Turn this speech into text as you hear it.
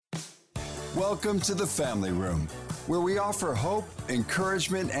Welcome to the Family Room, where we offer hope,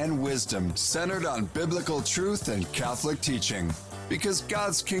 encouragement, and wisdom centered on biblical truth and Catholic teaching, because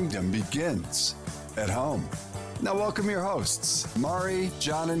God's kingdom begins at home. Now welcome your hosts, Mari,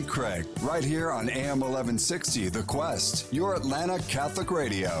 John, and Craig, right here on AM 1160, The Quest, your Atlanta Catholic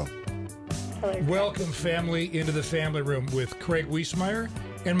radio. Welcome, family, into the Family Room with Craig Wiesmeyer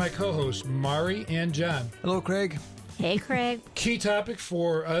and my co-hosts, Mari and John. Hello, Craig. Hey, Craig. Key topic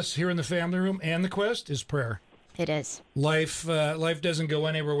for us here in the Family Room and the Quest is prayer. It is. Life doesn't go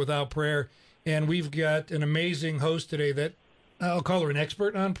anywhere without prayer, and we've got an amazing host today that I'll call her an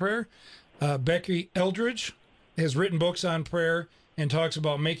expert on prayer. Becky Eldridge has written books on prayer and talks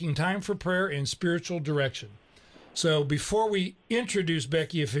about making time for prayer and spiritual direction. So before we introduce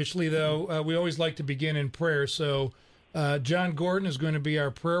Becky officially, though, we always like to begin in prayer. So John Gordon is going to be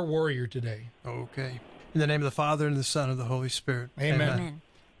our prayer warrior today. Okay. In the name of the Father, and the Son, and the Holy Spirit. Amen. Amen.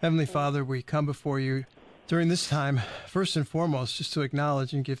 Heavenly Father, we come before you during this time, first and foremost, just to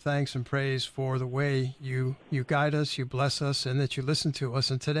acknowledge and give thanks and praise for the way you guide us, you bless us, and that you listen to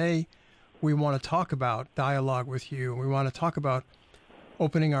us. And today, we want to talk about dialogue with you. We want to talk about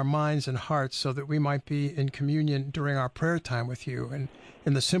opening our minds and hearts so that we might be in communion during our prayer time with you, and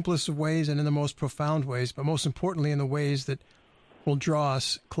in the simplest of ways and in the most profound ways, but most importantly in the ways that will draw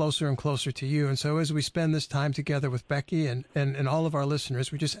us closer and closer to you. And so as we spend this time together with Becky and all of our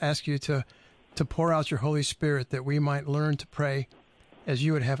listeners, we just ask you to pour out your Holy Spirit that we might learn to pray as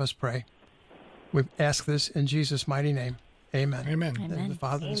you would have us pray. We ask this in Jesus' mighty name. Amen. Amen. In the name of the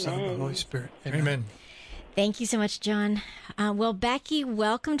Father, and the Son, and the Holy Spirit. Amen. Amen. Thank you so much, John. Well, Becky,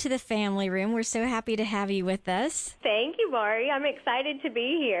 welcome to the Family Room. We're so happy to have you with us. Thank you, Mari. I'm excited to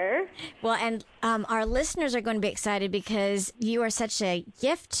be here. Well, and our listeners are going to be excited because you are such a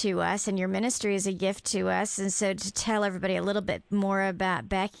gift to us, and your ministry is a gift to us. And so to tell everybody a little bit more about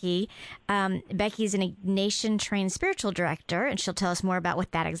Becky, Becky's an Ignatian-trained spiritual director, and she'll tell us more about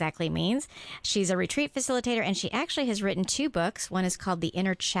what that exactly means. She's a retreat facilitator, and she actually has written 2 books. One is called The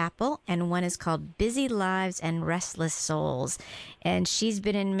Inner Chapel, and one is called Busy Lives and Restless Souls. And she's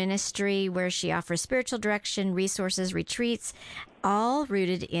been in ministry where she offers spiritual direction, resources, retreats, all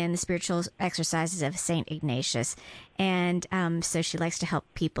rooted in the spiritual exercises of St. Ignatius. And so she likes to help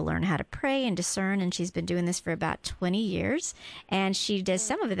people learn how to pray and discern, and she's been doing this for about 20 years. And she does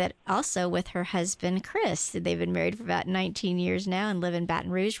some of that also with her husband, Chris. They've been married for about 19 years now and live in Baton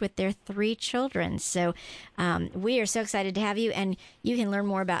Rouge with their 3 children. So we are so excited to have you, and you can learn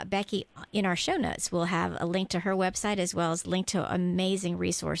more about Becky in our show notes. We'll have a link to her website as well as a link to amazing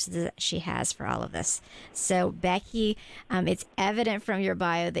resources that she has for all of this. So Becky, it's evident from your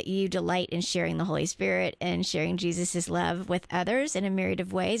bio that you delight in sharing the Holy Spirit and sharing Jesus' love with others in a myriad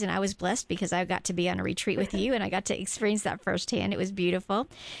of ways. And I was blessed because I got to be on a retreat with you and I got to experience that firsthand. It was beautiful.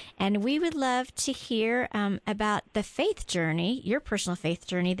 And we would love to hear about the faith journey, your personal faith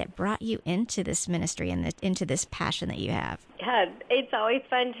journey that brought you into this ministry and into this passion that you have. Yeah, it's always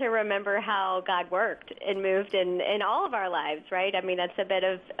fun to remember how God worked and moved in all of our lives, right? I mean, that's a bit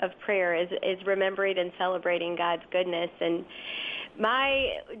of prayer is remembering and celebrating God's goodness. And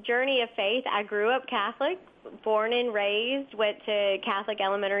my journey of faith, I grew up Catholic, born and raised, went to Catholic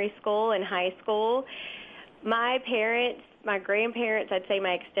elementary school and high school. My parents, my grandparents, I'd say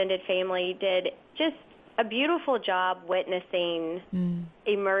my extended family did just a beautiful job witnessing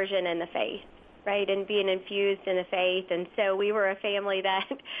immersion in the faith, right, and being infused in the faith. And so we were a family that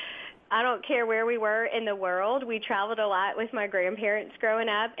I don't care where we were in the world. We traveled a lot with my grandparents growing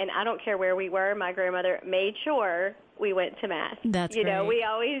up, and I don't care where we were. My grandmother made sure we went to Mass. That's You know, great. we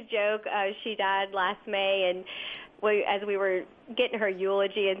always joke, she died last May, and as we were getting her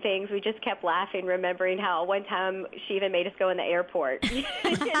eulogy and things, we just kept laughing, remembering how one time she even made us go in the airport. There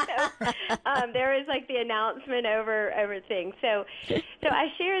was like the announcement over things. So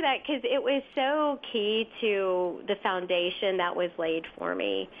I share that because it was so key to the foundation that was laid for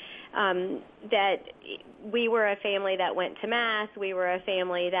me. That we were a family that went to Mass. We were a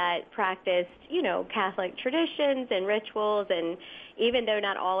family that practiced, Catholic traditions and rituals. And even though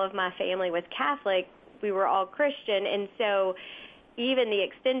not all of my family was Catholic, we were all Christian. And so even the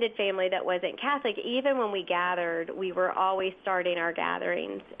extended family that wasn't Catholic, even when we gathered, we were always starting our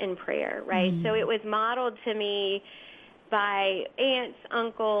gatherings in prayer, right? So it was modeled to me by aunts,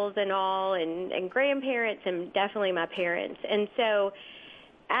 uncles, and all, and grandparents, and definitely my parents. And so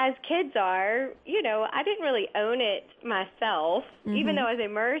as kids are, I didn't really own it myself, even though I was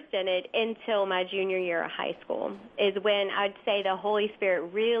immersed in it, until my junior year of high school is when I'd say the Holy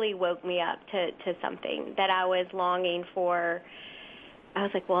Spirit really woke me up to something that I was longing for. I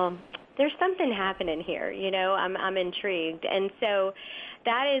was like, well, there's something happening here, I'm intrigued. And so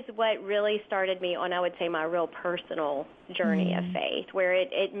that is what really started me on, I would say, my real personal journey of faith, where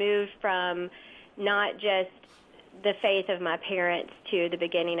it moved from not just the faith of my parents to the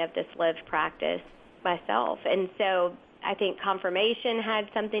beginning of this lived practice myself. And so I think confirmation had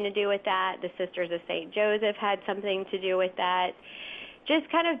something to do with that. The Sisters of St. Joseph had something to do with that. Just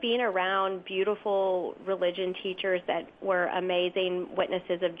kind of being around beautiful religion teachers that were amazing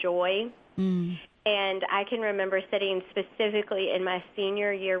witnesses of joy. And I can remember sitting specifically in my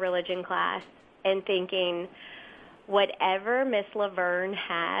senior year religion class and thinking, whatever Miss Laverne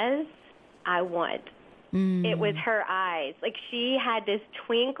has, I want. It was her eyes. Like, she had this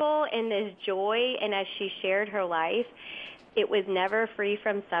twinkle and this joy, and as she shared her life, it was never free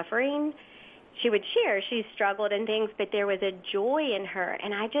from suffering. She would share she struggled and things, but there was a joy in her.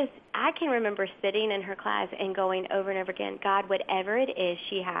 And I can remember sitting in her class and going over and over again, God, whatever it is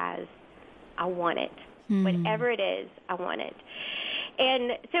she has, I want it. Whatever it is, I want it.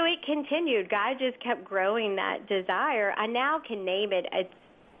 And so it continued. God just kept growing that desire. I now can name it. It's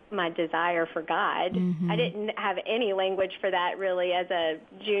my desire for God. I didn't have any language for that really as a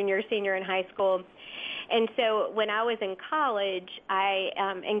junior, senior in high school. And so when I was in college, I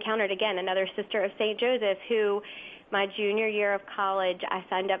encountered, again, another Sister of St. Joseph who, my junior year of college, I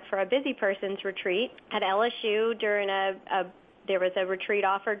signed up for a busy person's retreat at LSU during there was a retreat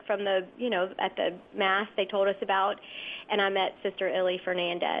offered from at the Mass they told us about, and I met Sister Illy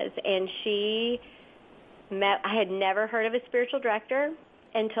Fernandez. And I had never heard of a spiritual director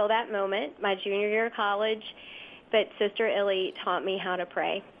until that moment, my junior year of college, but Sister Illy taught me how to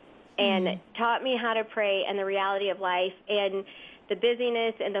pray. And taught me how to pray and the reality of life and the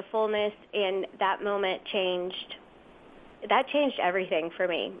busyness and the fullness, and that moment changed. That changed everything for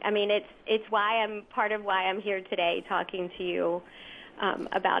me. I mean, it's part of why I'm here today talking to you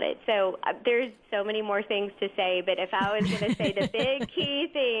about it. So there's so many more things to say, but if I was going to say the big key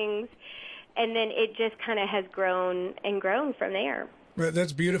things, and then it just kind of has grown and grown from there. Well,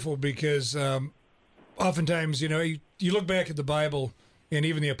 that's beautiful because oftentimes, you look back at the Bible, and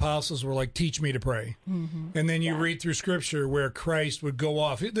even the apostles were like, teach me to pray. And then you read through Scripture where Christ would go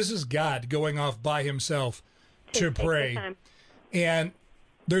off. This is God going off by himself to pray. And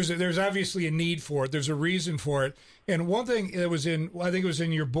there's obviously a need for it. There's a reason for it. And one thing that was I think it was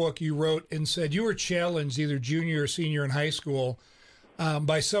in your book, you wrote and said you were challenged either junior or senior in high school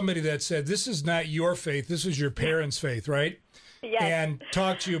by somebody that said, this is not your faith, this is your parents' faith, right? Yes. And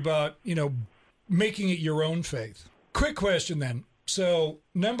talked to you about, making it your own faith. Quick question then. So,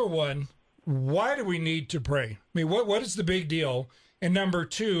 number one, why do we need to pray? I mean, what is the big deal? And number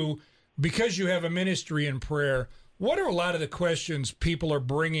two, because you have a ministry in prayer, what are a lot of the questions people are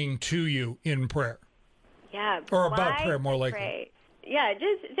bringing to you in prayer? Yeah. Or about prayer, more likely. Pray? Yeah,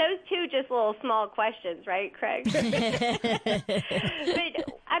 just those two just little small questions, right, Craig? But,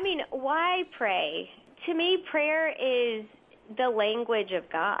 I mean, why pray? To me, prayer is the language of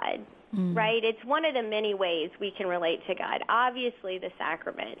God. Right? It's one of the many ways we can relate to God. Obviously, the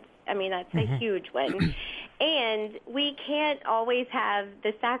sacraments. I mean, that's a huge one. And we can't always have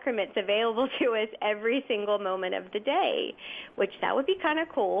the sacraments available to us every single moment of the day, which that would be kind of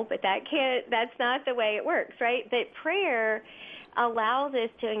cool, but that's not the way it works, right? But prayer allows us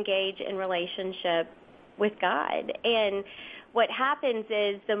to engage in relationship with God. And what happens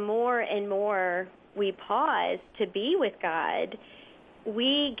is the more and more we pause to be with God,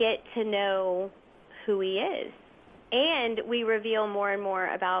 we get to know who he is, and we reveal more and more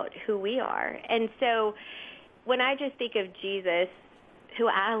about who we are. And so when I just think of Jesus, who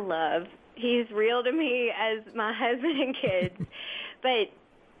I love, he's real to me as my husband and kids, but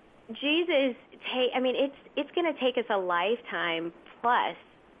Jesus, it's going to take us a lifetime plus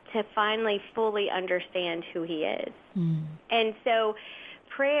to finally fully understand who he is. And so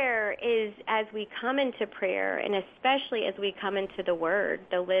prayer is, as we come into prayer, and especially as we come into the Word,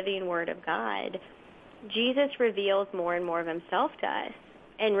 the living Word of God, Jesus reveals more and more of himself to us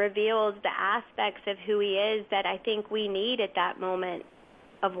and reveals the aspects of who he is that I think we need at that moment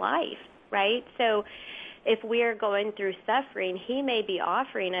of life, right? So if we're going through suffering, he may be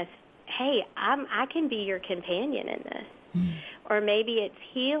offering us, hey, I can be your companion in this. Or maybe it's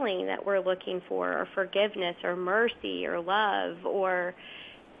healing that we're looking for, or forgiveness, or mercy, or love, or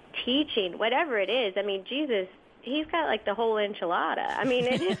teaching, whatever it is. I mean, Jesus, he's got like the whole enchilada. I mean,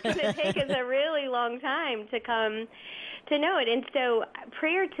 it is going to take us a really long time to come to know it. And so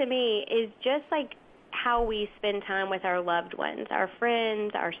prayer to me is just like how we spend time with our loved ones, our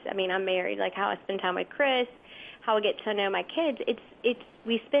friends, I'm married, like how I spend time with Chris, how I get to know my kids.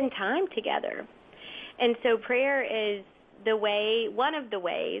 We spend time together. And so prayer is one of the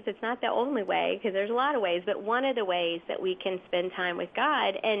ways, it's not the only way because there's a lot of ways, but one of the ways that we can spend time with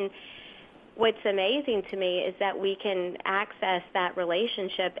God. And what's amazing to me is that we can access that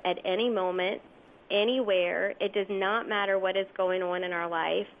relationship at any moment, anywhere. It does not matter what is going on in our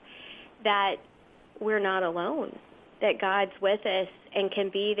life, that we're not alone, that God's with us and can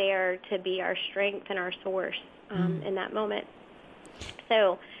be there to be our strength and our source in that moment.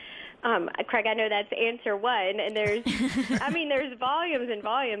 So, Craig, I know that's answer one, and there's volumes and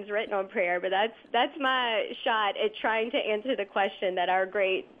volumes written on prayer, but that's my shot at trying to answer the question that our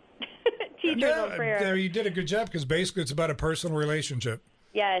great teachers on prayer. You did a good job, because basically it's about a personal relationship.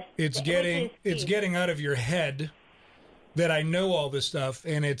 Yes. It's getting out of your head that I know all this stuff,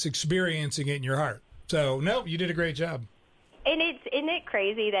 and it's experiencing it in your heart. So, no, you did a great job. And isn't it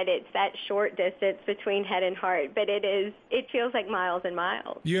crazy that it's that short distance between head and heart, but it feels like miles and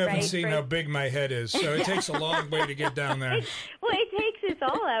miles. You haven't seen how big my head is, so it takes a long way to get down there. It takes us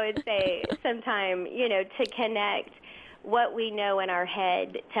all, I would say, sometime, to connect what we know in our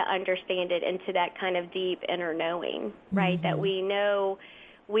head to understand it into that kind of deep inner knowing, right? Mm-hmm. That we know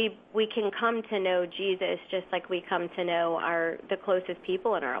we can come to know Jesus just like we come to know the closest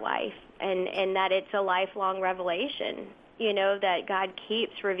people in our life, and that it's a lifelong revelation. That God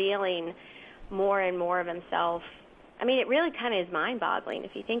keeps revealing more and more of himself. I mean, it really kind of is mind-boggling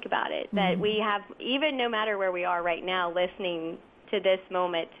if you think about it, that we have, even no matter where we are right now listening to this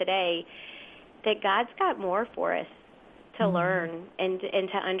moment today, that God's got more for us to learn and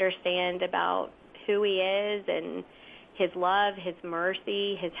to understand about who he is and his love, his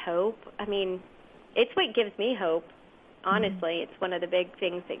mercy, his hope. I mean, it's what gives me hope. Honestly, it's one of the big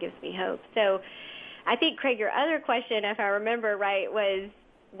things that gives me hope. So I think, Craig, your other question, if I remember right, was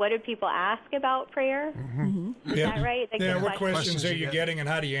what do people ask about prayer? Mm-hmm. Is that right? What questions are you getting, and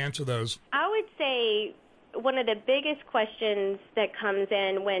how do you answer those? I would say one of the biggest questions that comes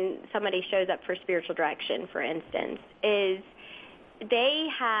in when somebody shows up for spiritual direction, for instance, is they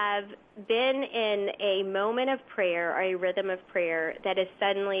have been in a moment of prayer or a rhythm of prayer that has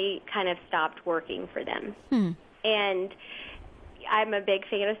suddenly kind of stopped working for them. And I'm a big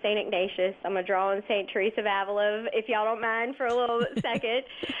fan of St. Ignatius. I'm going to draw on St. Teresa of Avila, if y'all don't mind, for a little second.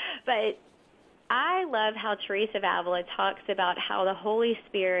 But I love how Teresa of Avila talks about how the Holy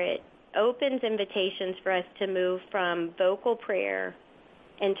Spirit opens invitations for us to move from vocal prayer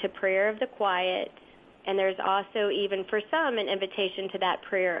into prayer of the quiet. And there's also, even for some, an invitation to that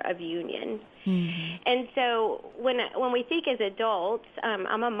prayer of union. Mm-hmm. And so when we think as adults,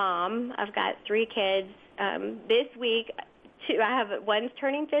 I'm a mom. I've got 3 kids. This week, I have one's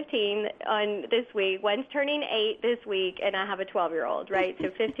turning 15 on this week, one's turning 8 this week, and I have a 12-year-old, right? So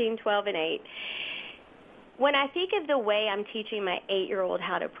 15, 12, and 8. When I think of the way I'm teaching my 8-year-old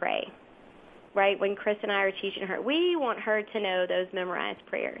how to pray, right, when Chris and I are teaching her, we want her to know those memorized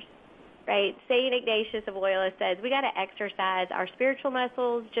prayers, right? St. Ignatius of Loyola says we got to exercise our spiritual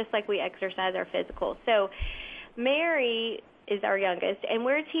muscles just like we exercise our physical. So Mary is our youngest, and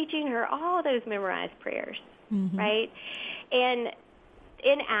we're teaching her all those memorized prayers, right? And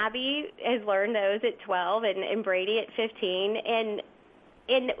Abby has learned those at 12 and Brady at 15, and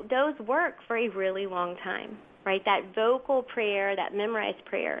those work for a really long time, right? That vocal prayer, that memorized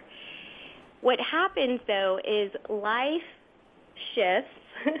prayer. What happens, though, is life shifts.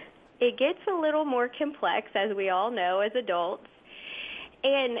 It gets a little more complex, as we all know, as adults,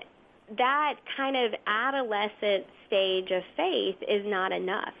 and that kind of adolescent stage of faith is not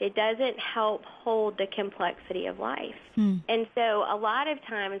enough. It doesn't help hold the complexity of life. And so a lot of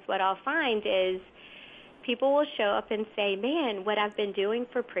times what I'll find is people will show up and say, man, what I've been doing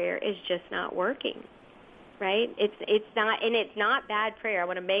for prayer is just not working, right? It's not, and it's not bad prayer. I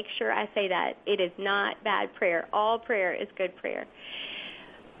want to make sure I say that. It is not bad prayer. All prayer is good prayer.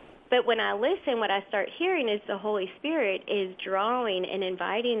 But when I listen, what I start hearing is the Holy Spirit is drawing and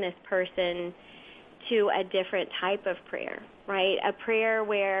inviting this person to a different type of prayer, right? A prayer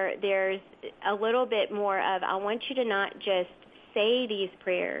where there's a little bit more of, I want you to not just say these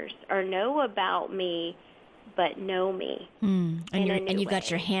prayers or know about me, but know me. And you've got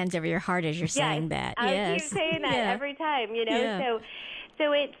your hands over your heart as you're saying that. I keep saying that every time,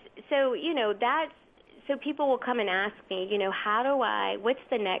 So people will come and ask me, what's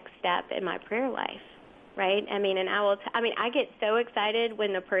the next step in my prayer life, right? I mean, and I get so excited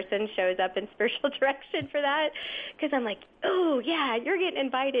when the person shows up in spiritual direction for that, because I'm like, oh, yeah, you're getting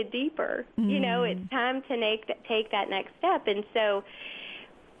invited deeper. It's time to take that next step. And so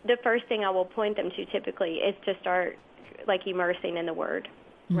the first thing I will point them to typically is to start, like, immersing in the Word,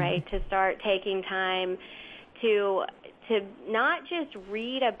 right? To start taking time to to not just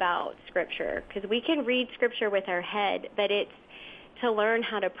read about Scripture, because we can read Scripture with our head, but it's to learn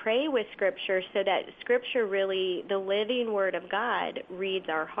how to pray with Scripture so that Scripture really, the living Word of God, reads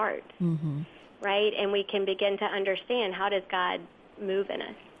our heart, right? And we can begin to understand, how does God move in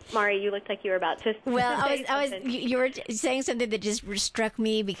us? Mari, you looked like you were about to. Well, you were saying something that just struck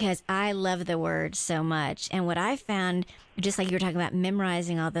me, because I love the Word so much. And what I found, just like you were talking about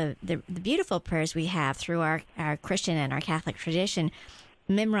memorizing all the beautiful prayers we have through our Christian and our Catholic tradition,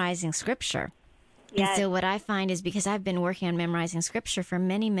 memorizing Scripture. Yes. And so what I find is, because I've been working on memorizing Scripture for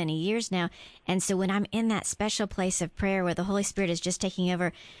many, many years now, and so when I'm in that special place of prayer where the Holy Spirit is just taking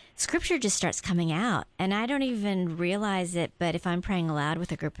over, Scripture just starts coming out. And I don't even realize it, but if I'm praying aloud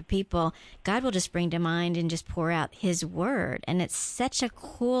with a group of people, God will just bring to mind and just pour out His Word. And it's such a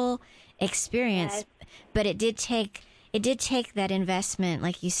cool experience. Yes. But it did take that investment,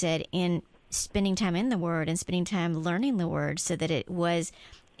 like you said, in spending time in the Word and spending time learning the Word, so that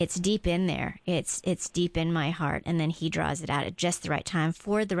it's deep in there. It's deep in my heart, and then He draws it out at just the right time,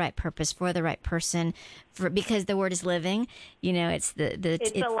 for the right purpose, for the right person, because the Word is living. It's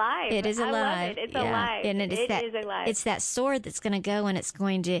alive. It is alive. I love it. It's alive. And it is alive. It's that sword that's going to go, and it's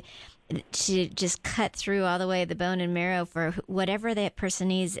going to just cut through all the way the bone and marrow for whatever that person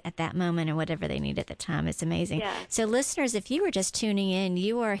needs at that moment and whatever they need at the time. It's amazing. Yeah. So listeners, if you were just tuning in,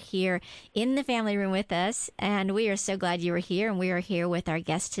 you are here in the family room with us, and we are so glad you were here. And we are here with our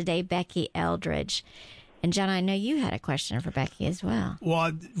guest today, Becky Eldridge. And John, I know you had a question for Becky as well.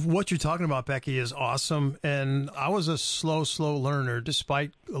 Well, what you're talking about, Becky, is awesome. And I was a slow learner,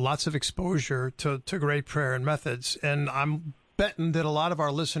 despite lots of exposure to great prayer and methods. And I'm betting that a lot of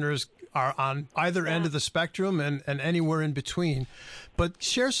our listeners are on either end of the spectrum and anywhere in between. But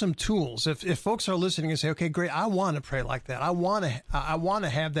share some tools. If folks are listening and say, okay, great, I want to pray like that. I want to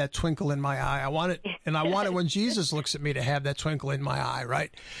have that twinkle in my eye. I want it, and I want it when Jesus looks at me to have that twinkle in my eye,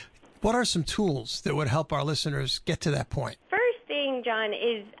 right? What are some tools that would help our listeners get to that point? First thing, John,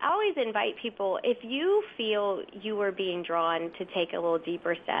 is I always invite people, if you feel you are being drawn to take a little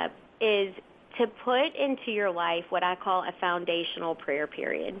deeper step, is to put into your life what I call a foundational prayer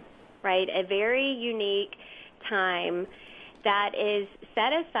period, right? A very unique time that is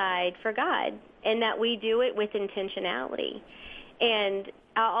set aside for God, and that we do it with intentionality. And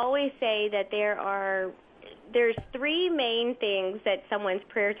I always say that there's three main things that someone's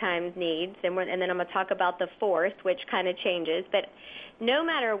prayer time needs, and then I'm going to talk about the fourth, which kind of changes. But no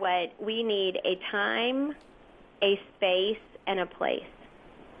matter what, we need a time, a space, and a place.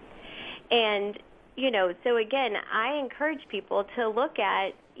 And, so again, I encourage people to look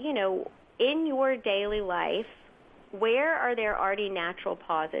at, in your daily life, where are there already natural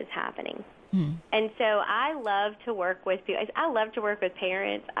pauses happening? And so I love to work with people. I love to work with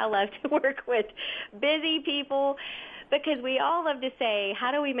parents. I love to work with busy people, because we all love to say,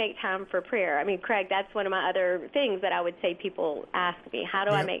 how do we make time for prayer? I mean, Craig, that's one of my other things that I would say people ask me, how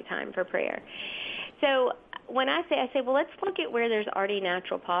do I make time for prayer? So when I say, well, let's look at where there's already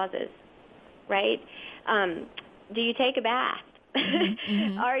natural pauses, right? Do you take a bath?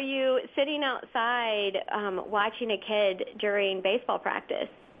 Mm-hmm. Are you sitting outside watching a kid during baseball practice?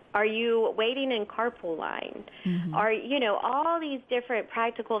 Are you waiting in carpool line? Mm-hmm. Are all these different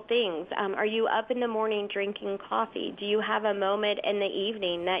practical things? Are you up in the morning drinking coffee? Do you have a moment in the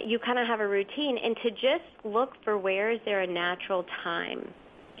evening that you kind of have a routine? And to just look for, where is there a natural time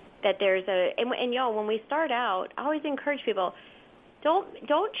that there's and y'all, when we start out, I always encourage people, don't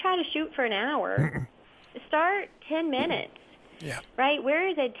try to shoot for an hour. Start 10 minutes. Yeah. Right? Where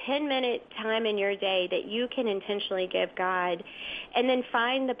is a 10-minute time in your day that you can intentionally give God, and then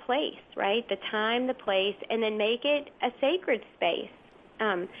find the place, right? The time, the place, and then make it a sacred space.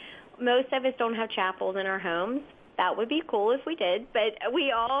 Most of us don't have chapels in our homes. That would be cool if we did, but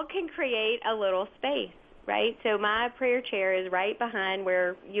we all can create a little space, right? So my prayer chair is right behind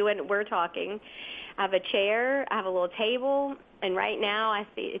where you and we're talking. I have a chair, I have a little table, and right now I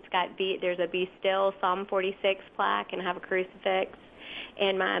see there's a Be Still Psalm 46 plaque, and I have a crucifix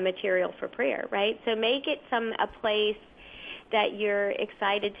and my material for prayer, right? So make it a place that you're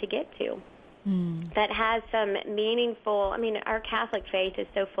excited to get to, that has some meaningful, our Catholic faith is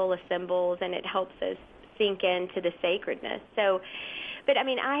so full of symbols, and it helps us sink into the sacredness. So, but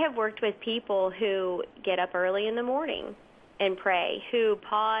I have worked with people who get up early in the morning and pray, who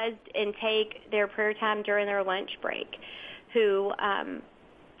paused and take their prayer time during their lunch break, who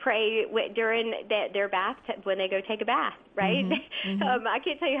pray during their bath when they go take a bath, right? Mm-hmm. Mm-hmm. I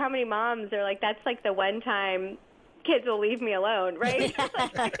can't tell you how many moms are like, that's like the one time kids will leave me alone, right?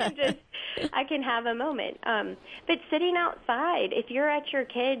 I can have a moment. But sitting outside, if you're at your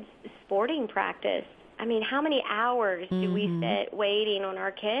kids' sporting practice, I mean, how many hours do we sit waiting on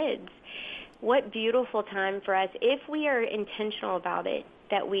our kids? What beautiful time for us, if we are intentional about it,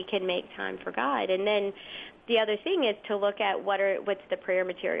 that we can make time for God. And then the other thing is to look at what's the prayer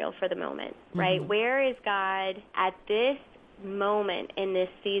material for the moment, right? Where is God at this moment in this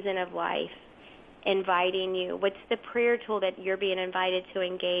season of life inviting you? What's the prayer tool that you're being invited to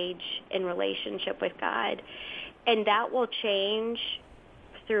engage in relationship with God? And that will change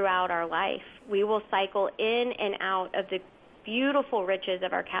throughout our life. We will cycle in and out of the beautiful riches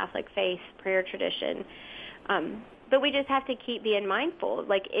of our Catholic faith prayer tradition. But we just have to keep being mindful.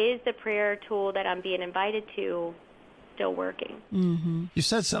 Like, is the prayer tool that I'm being invited to still working? You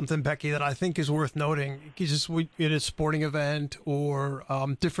said something, Becky, that I think is worth noting. In a sporting event or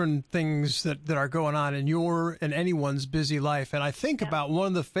different things that are going on in your and anyone's busy life. And I think about one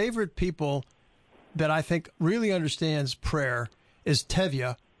of the favorite people that I think really understands prayer is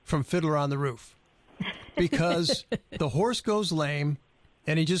Tevye from Fiddler on the Roof. Because the horse goes lame,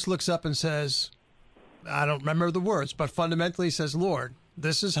 and he just looks up and says, I don't remember the words, but fundamentally he says, Lord,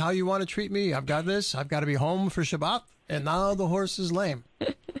 this is how you want to treat me. I've got this. I've got to be home for Shabbat, and now the horse is lame.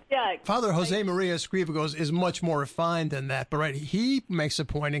 Yeah. Father Jose Maria Escriva is much more refined than that, but right, he makes a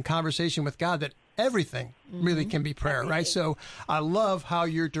point in conversation with God that everything really can be prayer, right? So I love how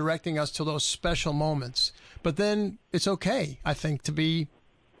you're directing us to those special moments. But then it's okay, I think,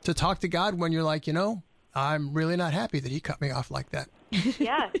 to talk to God when you're like, I'm really not happy that he cut me off like that.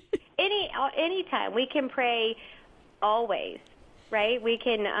 Yeah. Anytime we can pray, always, right? We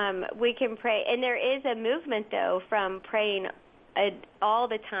can pray, and there is a movement though from praying all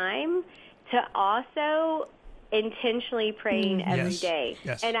the time to also intentionally praying every day.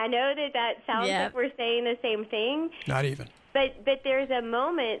 Yes. And I know that sounds like we're saying the same thing. Not even. But there's a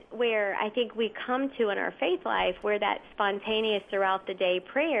moment where I think we come to in our faith life where that spontaneous throughout the day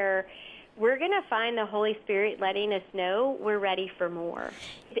prayer, we're going to find the Holy Spirit letting us know we're ready for more.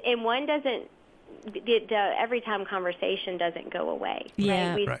 And one doesn't, the every time conversation doesn't go away.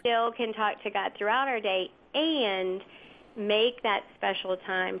 Yeah. Right? We still can talk to God throughout our day and make that special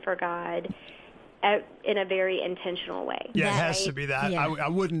time for God in a very intentional way. Yeah, it has to be that. Yeah. I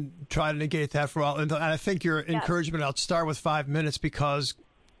wouldn't try to negate that for all. And I think your encouragement, I'll start with 5 minutes because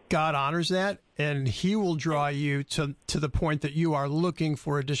God honors that, and he will draw you to the point that you are looking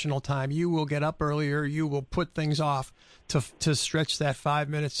for additional time. You will get up earlier. You will put things off to stretch that 5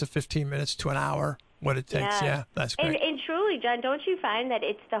 minutes to 15 minutes to an hour, what it takes. Yeah, that's great. And truly, John, don't you find that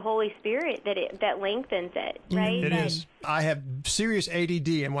it's the Holy Spirit that lengthens it, right? It is. I have serious ADD,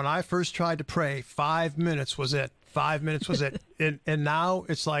 and when I first tried to pray, 5 minutes was it. 5 minutes was it. And now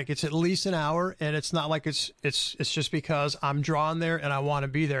it's like it's at least an hour, and it's not like it's just because I'm drawn there and I want to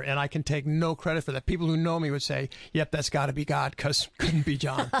be there, and I can take no credit for that. People who know me would say, yep, that's got to be God, because couldn't be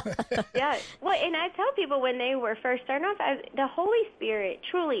John. Yeah. Well, and I tell people when they were first starting off, the Holy Spirit,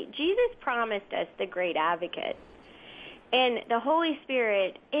 truly, Jesus promised us the great advocate. And the Holy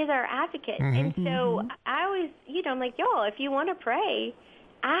Spirit is our advocate. And so I always, I'm like, y'all, if you want to pray,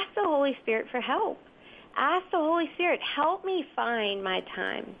 ask the Holy Spirit for help. Ask the Holy Spirit, help me find my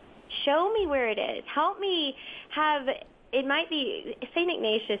time. Show me where it is. Help me have, it might be, St.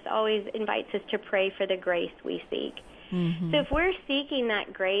 Ignatius always invites us to pray for the grace we seek. So if we're seeking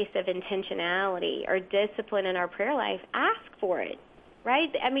that grace of intentionality or discipline in our prayer life, ask for it, right?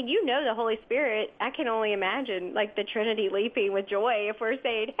 I mean, the Holy Spirit, I can only imagine, like, the Trinity leaping with joy if we're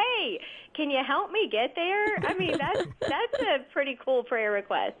saying, hey, can you help me get there? I mean, that's a pretty cool prayer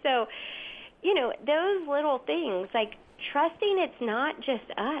request. So, those little things, like trusting it's not just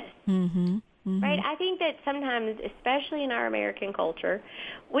us, right? I think that sometimes, especially in our American culture,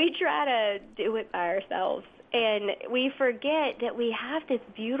 we try to do it by ourselves, and we forget that we have this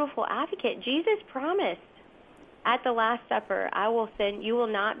beautiful advocate. Jesus promised at the Last Supper, I will send, you will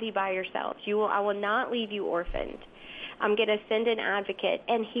not be by yourselves. I will not leave you orphaned. I'm going to send an advocate,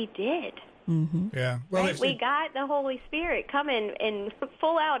 and he did. Yeah. Well, right? We got the Holy Spirit coming in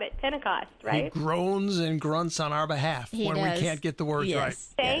full out at Pentecost, right? He groans and grunts on our behalf when we can't get the words right.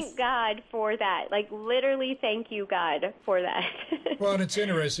 Thank God for that. Like, literally, thank you, God, for that. Well, and it's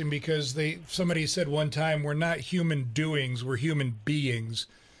interesting because somebody said one time, we're not human doings, we're human beings.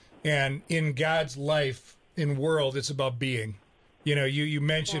 And in God's life, in world, it's about being. You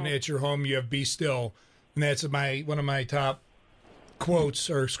mentioned at your home, you have be still. And that's one of my top quotes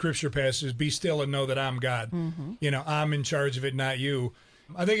or scripture passages, be still and know that I'm God. I'm in charge of it, not you.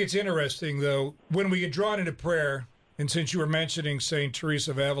 I think it's interesting, though, when we get drawn into prayer, and since you were mentioning St. Teresa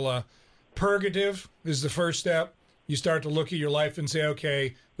of Avila, purgative is the first step. You start to look at your life and say,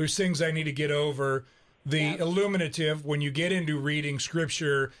 okay, there's things I need to get over. the illuminative when you get into reading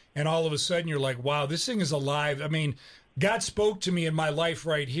Scripture, and all of a sudden you're like, wow, this thing is alive. I mean, God spoke to me in my life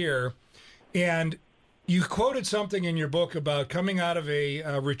right here. And you quoted something in your book about coming out of a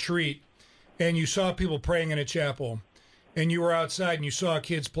retreat, and you saw people praying in a chapel, and you were outside and you saw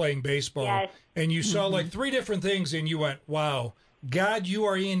kids playing baseball, and you saw like 3 different things, and you went, wow, God, you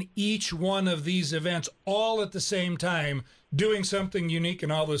are in each one of these events all at the same time, doing something unique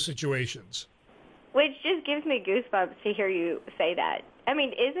in all those situations. Which just gives me goosebumps to hear you say that. I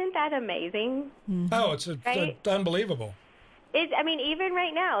mean, isn't that amazing? Oh, it's unbelievable. I mean, even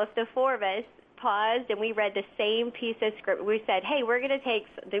right now, if the 4 of us paused and we read the same piece of script, we said, hey, we're going to take,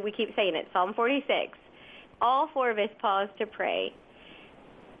 we keep saying it, Psalm 46. All 4 of us paused to pray.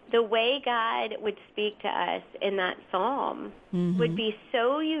 The way God would speak to us in that psalm would be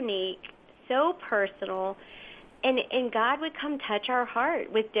so unique, so personal, and God would come touch our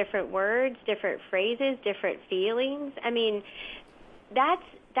heart with different words, different phrases, different feelings. I mean, that's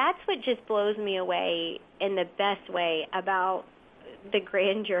what just blows me away in the best way about the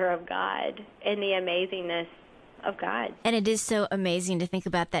grandeur of God and the amazingness of God. And it is so amazing to think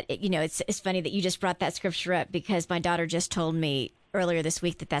about that. It's funny that you just brought that scripture up, because my daughter just told me earlier this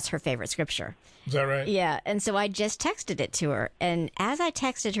week that that's her favorite scripture. Is that right? Yeah. And so I just texted it to her. And as I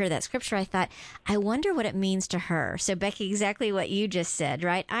texted her that scripture, I thought, I wonder what it means to her. So, Becky, exactly what you just said,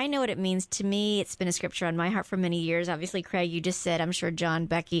 right? I know what it means to me. It's been a scripture on my heart for many years. Obviously, Craig, you just said, I'm sure John,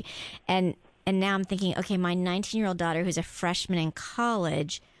 Becky. And now I'm thinking, okay, my 19-year-old daughter who's a freshman in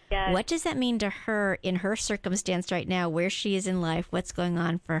college, what does that mean to her in her circumstance right now, where she is in life, what's going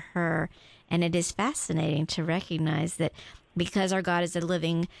on for her? And it is fascinating to recognize that because our God is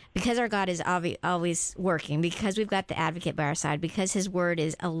because our God is always working, because we've got the advocate by our side, because his word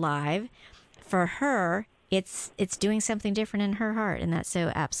is alive, for her, it's doing something different in her heart, and that's so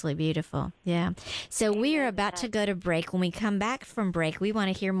absolutely beautiful. Yeah. So we are about to go to break. When we come back from break, we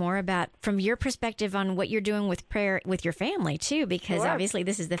want to hear more about, from your perspective, on what you're doing with prayer with your family, too, because obviously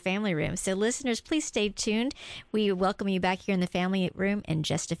this is the family room. So listeners, please stay tuned. We welcome you back here in the family room in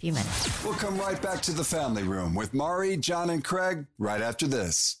just a few minutes. We'll come right back to the family room with Mari, John, and Craig right after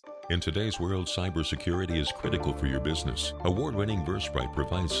this. In today's world, cybersecurity is critical for your business. Award-winning Versprite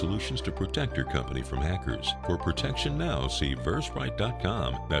provides solutions to protect your company from hackers. For protection now, see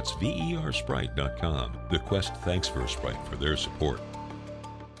Versprite.com. That's VERsprite.com. The Quest thanks Versprite for their support.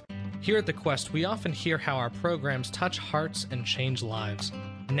 Here at The Quest, we often hear how our programs touch hearts and change lives.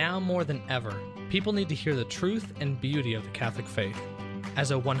 Now more than ever, people need to hear the truth and beauty of the Catholic faith.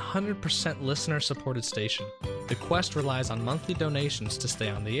 As a 100% listener-supported station, The Quest relies on monthly donations to stay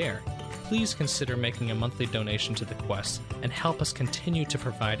on the air. Please consider making a monthly donation to The Quest and help us continue to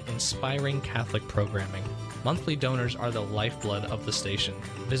provide inspiring Catholic programming. Monthly donors are the lifeblood of the station.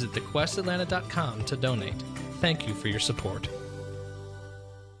 Visit thequestatlanta.com to donate. Thank you for your support.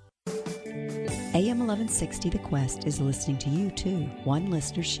 AM 1160 The Quest is listening to you too. One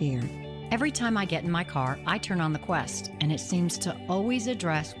listener shared. Every time I get in my car, I turn on The Quest, and it seems to always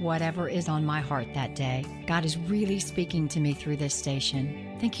address whatever is on my heart that day. God is really speaking to me through this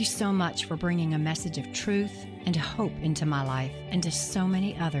station. Thank you so much for bringing a message of truth and hope into my life and to so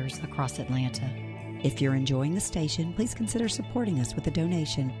many others across Atlanta. If you're enjoying the station, please consider supporting us with a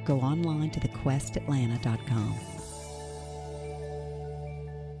donation. Go online to thequestatlanta.com.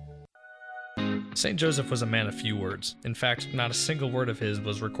 St. Joseph was a man of few words. In fact, not a single word of his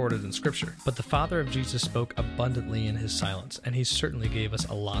was recorded in Scripture. But the Father of Jesus spoke abundantly in his silence, and he certainly gave us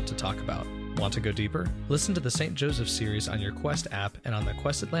a lot to talk about. Want to go deeper? Listen to the St. Joseph series on your Quest app and on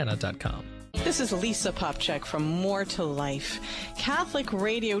thequestatlanta.com. This is Lisa Popchak from More to Life. Catholic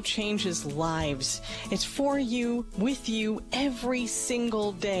radio changes lives. It's for you, with you, every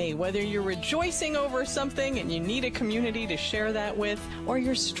single day. Whether you're rejoicing over something and you need a community to share that with, or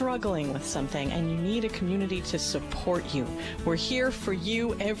you're struggling with something and you need a community to support you. We're here for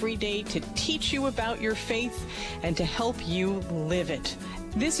you every day to teach you about your faith and to help you live it.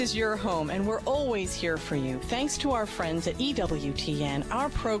 This is your home, and we're always here for you. Thanks to our friends at EWTN, our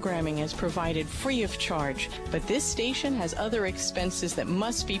programming is provided free of charge. But this station has other expenses that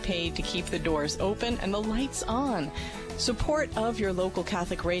must be paid to keep the doors open and the lights on. Support of your local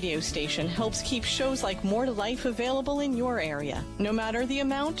Catholic radio station helps keep shows like More to Life available in your area. No matter the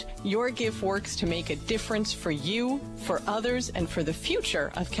amount, your gift works to make a difference for you, for others, and for the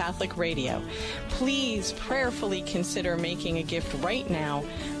future of Catholic radio. Please prayerfully consider making a gift right now.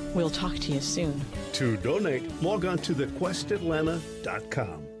 We'll talk to you soon. To donate, log on to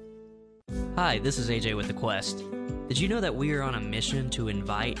thequestatlanta.com. Hi, this is AJ with The Quest. Did you know that we are on a mission to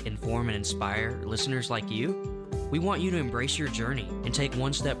invite, inform, and inspire listeners like you? We want you to embrace your journey and take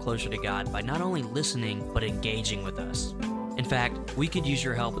one step closer to God by not only listening, but engaging with us. In fact, we could use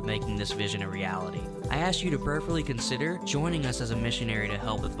your help with making this vision a reality. I ask you to prayerfully consider joining us as a missionary to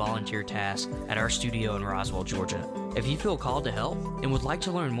help with volunteer tasks at our studio in Roswell, Georgia. If you feel called to help and would like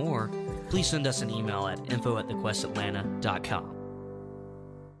to learn more, please send us an email at info@thequestatlanta.com.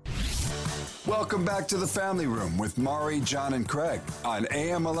 Welcome back to the Family Room with Mari, John, and Craig on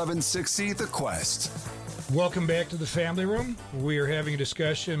AM 1160 The Quest. Welcome back to the Family Room. We are having a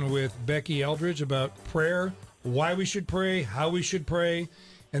discussion with Becky Eldridge about prayer, why we should pray, how we should pray.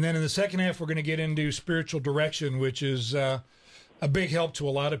 And then in the second half, we're going to get into spiritual direction, which is a big help to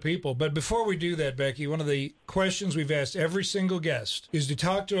a lot of people. But before we do that, Becky, one of the questions we've asked every single guest is to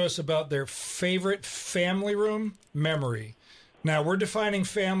talk to us about their favorite family room memory. Now, we're defining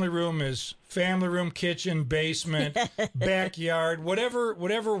family room as family room, kitchen, basement, backyard, whatever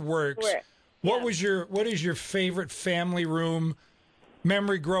works. What is your favorite family room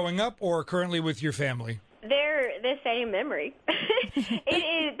memory growing up or currently with your family? They're the same memory. It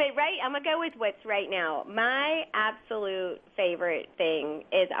is, but I'm going to go with what's right now. My absolute favorite thing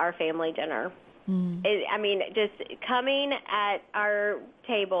is our family dinner. Just coming at our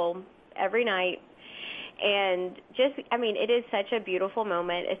table every night. And it is such a beautiful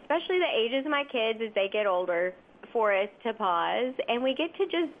moment, especially the ages of my kids as they get older, for us to pause and we get to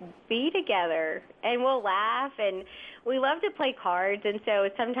just be together and we'll laugh and we love to play cards. And so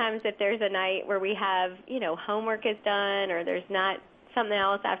sometimes if there's a night where we have, homework is done or there's not something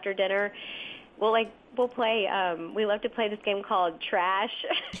else after dinner, we'll play, we love to play this game called Trash.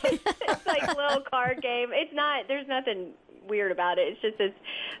 It's like a little card game. There's nothing weird about it. It's just this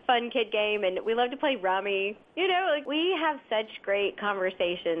fun kid game, and we love to play rummy. We have such great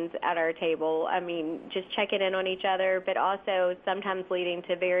conversations at our table. Just checking in on each other, but also sometimes leading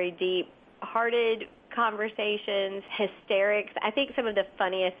to very deep-hearted conversations, hysterics. I think some of the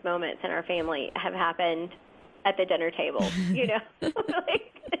funniest moments in our family have happened at the dinner table, I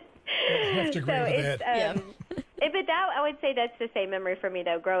have to agree with that. But that, I would say that's the same memory for me,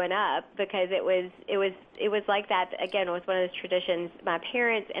 though, growing up, because it was like that. Again, it was one of those traditions my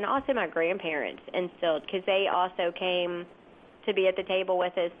parents and also my grandparents instilled, because they also came to be at the table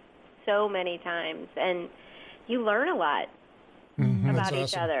with us so many times, and you learn a lot about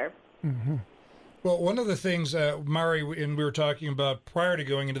each other. Mm-hmm. Well, one of the things, Mari, and we were talking about prior to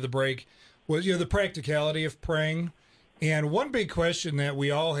going into the break, was the practicality of praying. And one big question that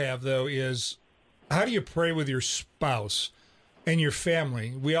we all have, though, is how do you pray with your spouse and your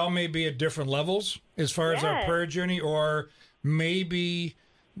family? We all may be at different levels as far as our prayer journey, or maybe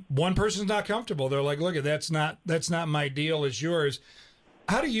one person's not comfortable. They're like, look, that's not my deal, it's yours.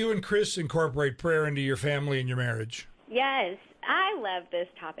 How do you and Chris incorporate prayer into your family and your marriage? Yes, I love this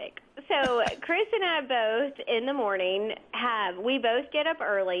topic. So Chris and I both in the morning we both get up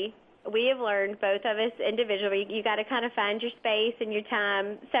early. We have learned, both of us individually, you got to kind of find your space and your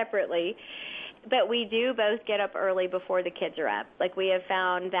time separately. But we do both get up early before the kids are up. We have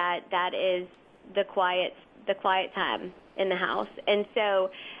found that is the quiet time in the house. And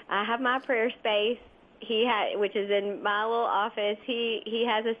so I have my prayer space. Which is in my little office. He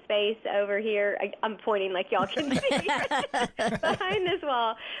has a space over here. I'm pointing like y'all can see behind this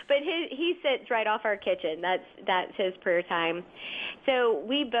wall. But he sits right off our kitchen. That's his prayer time. So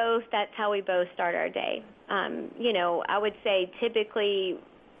that's how we both start our day. I would say typically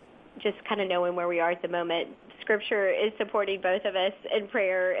just kind of knowing where we are at the moment. Scripture is supporting both of us in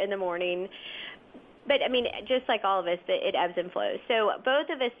prayer in the morning. But, just like all of us, it ebbs and flows. So both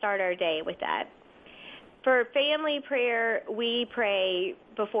of us start our day with that. For family prayer, we pray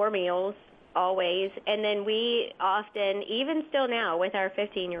before meals, always. And then we often, even still now with our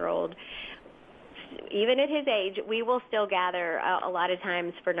 15-year-old, even at his age, we will still gather a lot of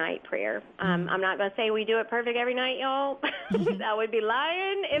times for night prayer. I'm not going to say we do it perfect every night, y'all. I would be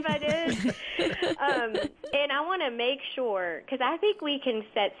lying if I did. And I want to make sure, because I think we can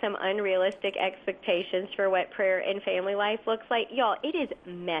set some unrealistic expectations for what prayer and family life looks like. Y'all, it is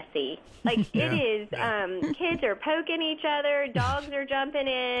messy. It is, kids are poking each other, dogs are jumping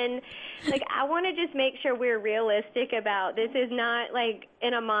in. I want to just make sure we're realistic about this is not like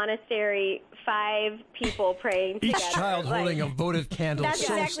in a monastery, 5 people praying Each together. child holding a votive candle. That's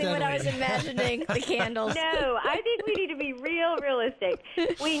so exactly what I was imagining, the candles. No, I think we need to be realistic.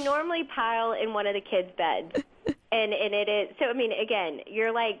 We normally pile in one of the kids' beds. And it is, so, again,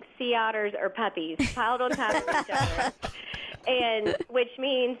 you're like sea otters or puppies piled on top of each other. And which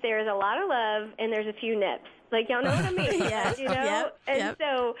means there's a lot of love and there's a few nips. Y'all know what I mean? Yeah.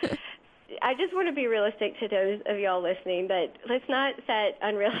 So I just want to be realistic to those of y'all listening, that let's not set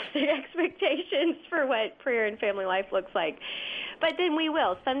unrealistic expectations for what prayer and family life looks like. But then we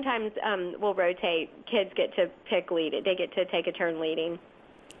will. Sometimes we'll rotate. Kids get to pick lead. They get to take a turn leading.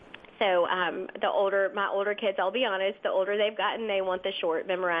 So my older kids, I'll be honest, the older they've gotten, they want the short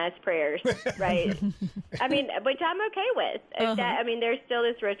memorized prayers, right? I mean, which I'm okay with. There's still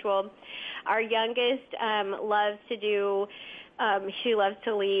this ritual. Our youngest loves to do. She loves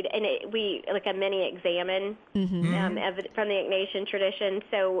to lead, and we like a mini examine from the Ignatian tradition.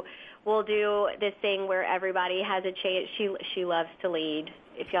 So we'll do this thing where everybody has a chance. She loves to lead.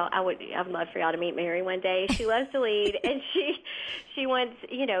 I'd love for y'all to meet Mary one day. She loves to lead, and she wants,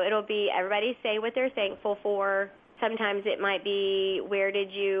 it'll be everybody say what they're thankful for. Sometimes it might be, where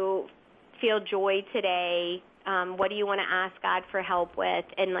did you feel joy today? What do you want to ask God for help with?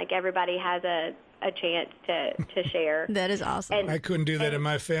 And like everybody has a chance to share. That is awesome. I couldn't do that in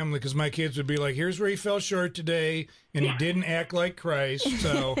my family because my kids would be like, here's where he fell short today, and he didn't act like Christ.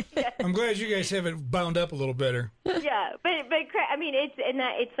 So I'm glad you guys have it bound up a little better. Yeah, but I mean,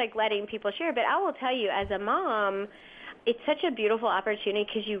 it's like letting people share. But I will tell you, as a mom, it's such a beautiful opportunity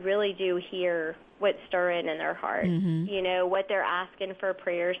because you really do hear what's stirring in their heart, what they're asking for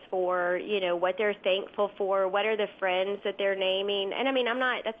prayers for, what they're thankful for, what are the friends that they're naming. And I mean,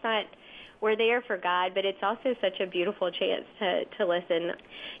 we're there for God, but it's also such a beautiful chance to listen.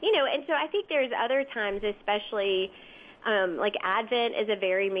 And so I think there's other times, especially like Advent is a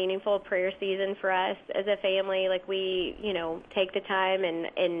very meaningful prayer season for us as a family. Like we, take the time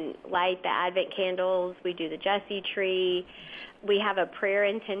and light the Advent candles. We do the Jesse tree. We have a prayer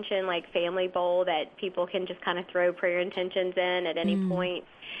intention, like family bowl, that people can just kind of throw prayer intentions in at any point.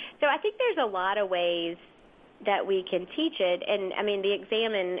 So I think there's a lot of ways that we can teach it. And I mean, the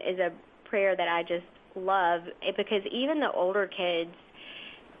Examen is a prayer that I just love, because even the older kids,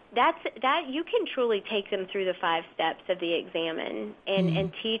 that you can truly take them through the 5 steps of the Examen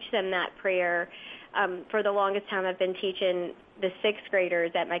and teach them that prayer. For the longest time, I've been teaching the 6th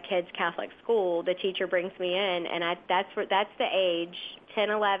graders at my kids' Catholic school. The teacher brings me in, and that's the age, 10,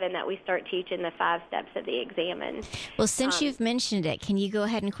 11, that we start teaching the 5 steps of the Examen. Well, since you've mentioned it, can you go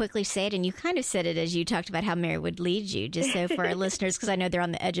ahead and quickly say it? And you kind of said it as you talked about how Mary would lead you, just so for our listeners, because I know they're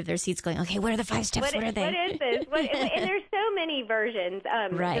on the edge of their seats going, okay, what are the 5 steps? What are they? What is this? And there's so many versions.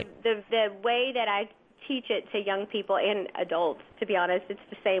 Right. The way that I teach it to young people and adults, to be honest, it's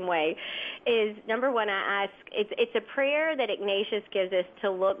the same way, is number one, I ask, it's a prayer that Ignatius gives us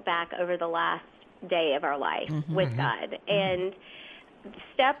to look back over the last day of our life with God. And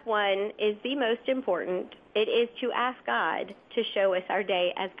step 1 is the most important. It is to ask God to show us our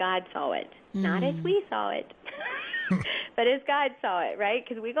day as God saw it, not as we saw it, but as God saw it, right?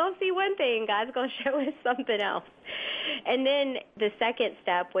 Because we're going to see one thing, God's going to show us something else. And then the second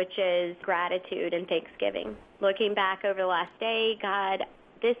step, which is gratitude and thanksgiving. Looking back over the last day, God,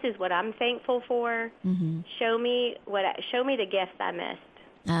 this is what I'm thankful for. Show me the gifts I missed.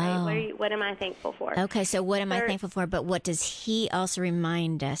 Right? What am I thankful for? Okay, so what am I thankful for? But what does he also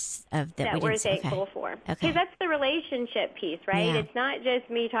remind us of that we're thankful for? Because that's the relationship piece, right? Yeah. It's not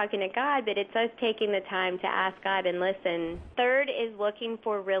just me talking to God, but it's us taking the time to ask God and listen. Third is looking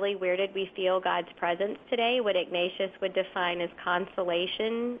for really, where did we feel God's presence today? What Ignatius would define as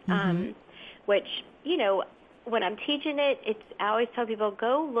consolation, which, when I'm teaching it, I always tell people,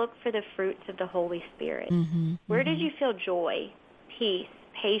 go look for the fruits of the Holy Spirit. Where did you feel joy, peace,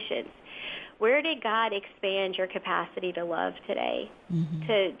 patience? Where did God expand your capacity to love today,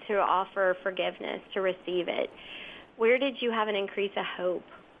 to offer forgiveness, to receive it? Where did you have an increase of hope,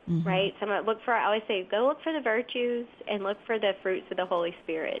 right? So I always say, go look for the virtues and look for the fruits of the Holy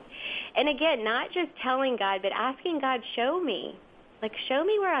Spirit. And again, not just telling God, but asking God, show me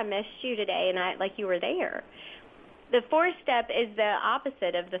where I missed you today, and like you were there. The 4th step is the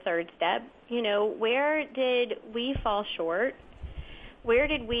opposite of the 3rd step. Where did we fall short? Where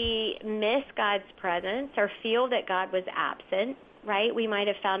did we miss God's presence or feel that God was absent, right? We might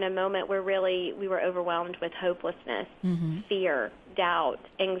have found a moment where really we were overwhelmed with hopelessness, fear, doubt,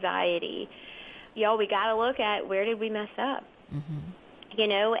 anxiety. Y'all, we got to look at, where did we mess up?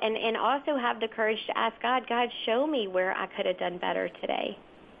 And also have the courage to ask God, show me where I could have done better today,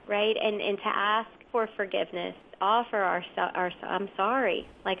 right? And to ask for forgiveness, offer our I'm sorry.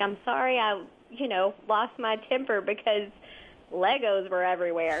 I'm sorry I, lost my temper because Legos were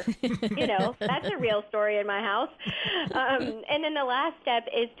everywhere. That's a real story in my house. And then the last step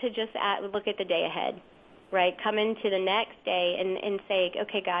is to just look at the day ahead, right? Come into the next day and say,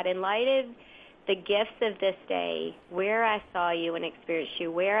 okay, God, in light of the gifts of this day, where I saw you and experienced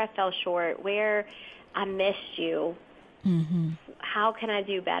you, where I fell short, where I missed you, How can I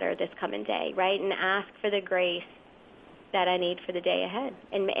do better this coming day, right? And ask for the grace that I need for the day ahead.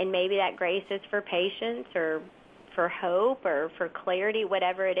 And maybe that grace is for patience or for hope or for clarity,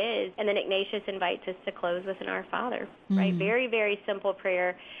 whatever it is. And then Ignatius invites us to close with an Our Father, right? Very, very simple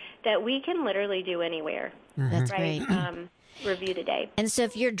prayer that we can literally do anywhere. That's right? great. Review today. And so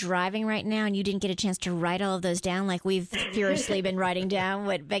if you're driving right now and you didn't get a chance to write all of those down, like we've furiously been writing down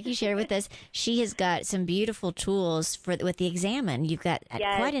what Becky shared with us, she has got some beautiful tools with the Examine. You've got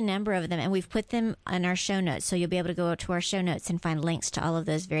quite a number of them, and we've put them on our show notes, so you'll be able to go to our show notes and find links to all of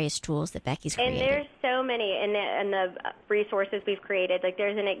those various tools that Becky's created. And there's so many in the resources we've created. Like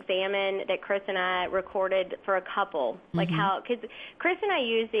there's an Examine that Chris and I recorded for a couple. Like how, because Chris and I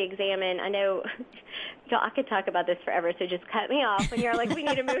use the Examine. I know, I could talk about this forever, so just cut me off when you're like, we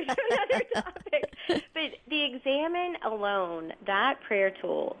need to move to another topic. But the Examine alone, that prayer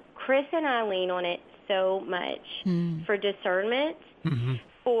tool, Chris and I lean on it so much for discernment.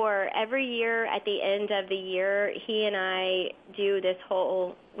 For every year, at the end of the year, he and I do this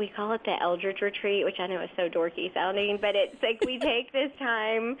whole, we call it the Eldridge Retreat, which I know is so dorky sounding, but it's like we take this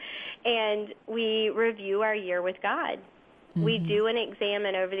time and we review our year with God. We do an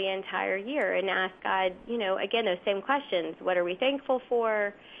Examine over the entire year and ask God, again, those same questions. What are we thankful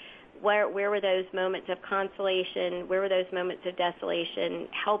for? Where were those moments of consolation? Where were those moments of desolation?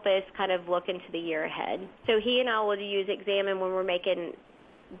 Help us kind of look into the year ahead. So he and I will use Examine when we're making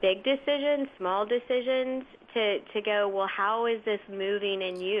big decisions, small decisions, to go, well, how is this moving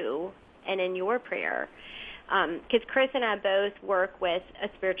in you and in your prayer? Because Chris and I both work with a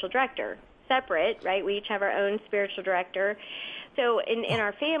spiritual director. Separate, right? We each have our own spiritual director. So in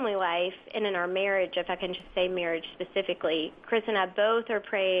our family life and in our marriage, if I can just say marriage specifically, Chris and I both are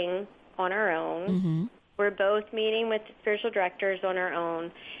praying on our own. We're both meeting with spiritual directors on our own.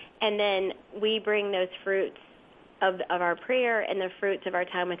 And then we bring those fruits of our prayer and the fruits of our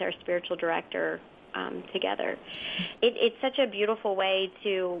time with our spiritual director together. It's such a beautiful way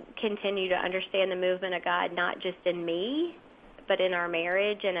to continue to understand the movement of God, not just in me, but in our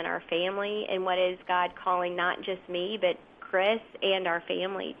marriage and in our family, and what is God calling not just me, but Chris and our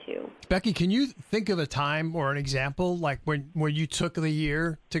family too. Becky, can you think of a time or an example like when you took the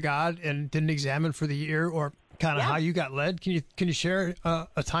year to God and did an Examine for the year, or kind of how you got led? Can you share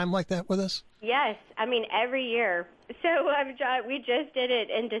a time like that with us? Yes, I mean every year. So we just did it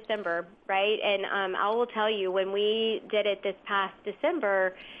in December, right? And I will tell you, when we did it this past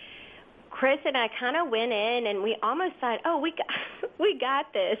December, Chris and I kind of went in and we almost thought, oh, we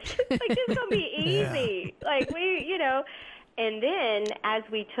got this. Like, this is going to be easy. Like, and then as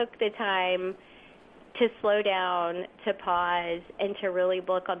we took the time to slow down, to pause, and to really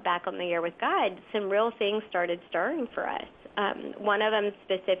look back on the year with God, some real things started stirring for us. One of them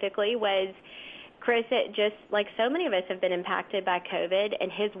specifically was Chris, just like so many of us, have been impacted by COVID,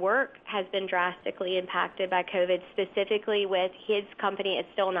 and his work has been drastically impacted by COVID, specifically with his company is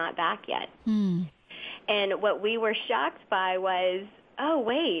still not back yet. And what we were shocked by was, oh,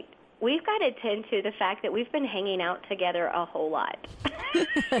 wait, we've got to tend to the fact that we've been hanging out together a whole lot.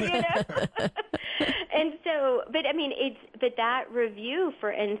 And so, but that review,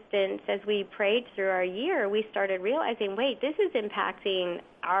 for instance, as we prayed through our year, we started realizing, wait, this is impacting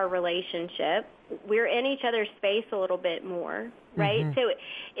our relationship. We're in each other's space a little bit more, right? So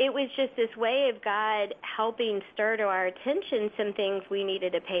it was just this way of God helping stir to our attention some things we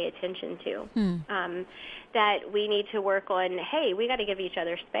needed to pay attention to, that we need to work on. Hey, we got to give each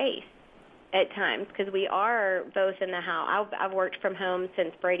other space at times, because we are both in the house. I've worked from home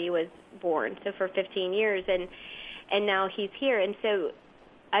since Brady was born, so for 15 years, and now he's here. And so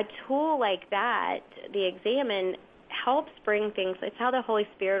a tool like that, the Examine, helps bring things. It's how the Holy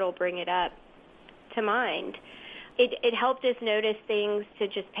Spirit will bring it up to mind. It helped us notice things to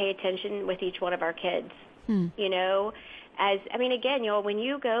just pay attention with each one of our kids. Again, when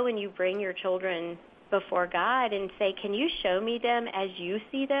you go and you bring your children before God and say, can you show me them as you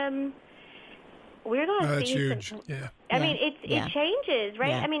see them? We're going to see huge. Some, yeah. It changes, right?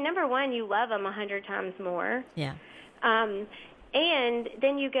 Yeah. Number one, you love them 100 times more. Yeah. And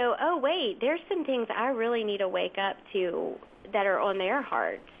then you go, oh, wait, there's some things I really need to wake up to that are on their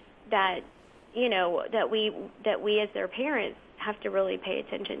hearts that, that we as their parents have to really pay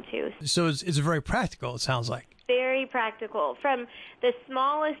attention to. So it's very practical, it sounds like. Very practical, from the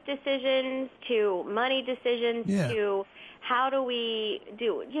smallest decisions to money decisions to how do we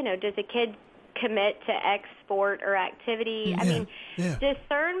do, does a kid commit to X sport or activity?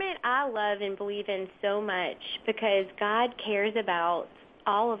 Discernment I love and believe in so much, because God cares about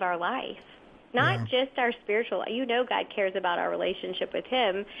all of our life, not just our spiritual life. God cares about our relationship with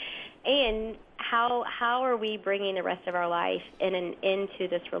Him, and how are we bringing the rest of our life into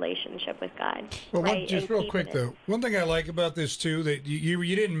this relationship with God? Well, right? just real quick though, one thing I like about this too that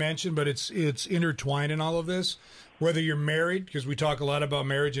you didn't mention, but it's intertwined in all of this. Whether you're married, because we talk a lot about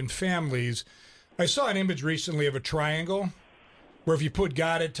marriage and families. I saw an image recently of a triangle where if you put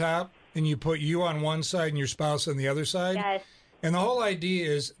God at top and you put you on one side and your spouse on the other side. Yes. And the whole idea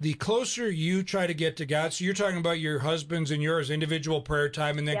is the closer you try to get to God, so you're talking about your husband's and yours individual prayer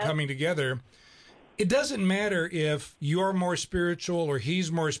time and then coming together. It doesn't matter if you're more spiritual or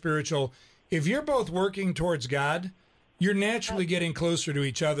he's more spiritual. If you're both working towards God, you're naturally getting closer to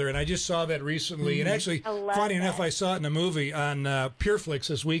each other. And I just saw that recently. And actually, funny enough, I saw it in a movie on PureFlix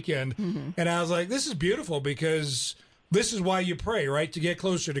this weekend. And I was like, this is beautiful because this is why you pray, right? To get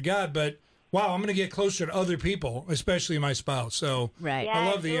closer to God. But, wow, I'm going to get closer to other people, especially my spouse. So right. Yes. I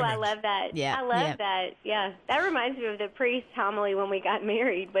love the image. I love that. Yeah. I love that. Yeah. That reminds me of the priest homily when we got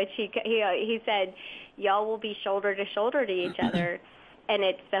married, which he said, y'all will be shoulder to shoulder to each other. And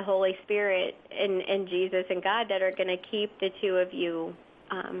it's the Holy Spirit and Jesus and God that are going to keep the two of you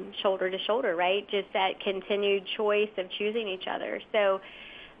shoulder to shoulder, right? Just that continued choice of choosing each other. So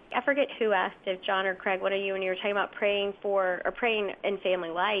I forget who asked, if John or Craig, one of you, when you were talking about praying in family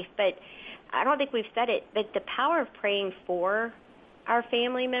life, but I don't think we've said it, but the power of praying for our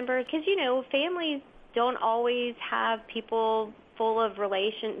family members, because, families don't always have people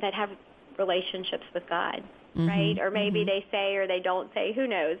that have relationships with God. Right? Or maybe they say or they don't say, who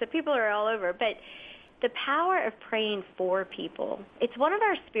knows? The people are all over. But the power of praying for people, it's one of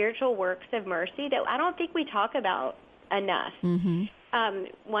our spiritual works of mercy that I don't think we talk about enough.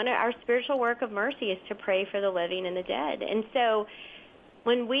 One of our spiritual work of mercy is to pray for the living and the dead. And so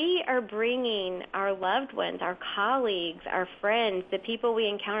when we are bringing our loved ones, our colleagues, our friends, the people we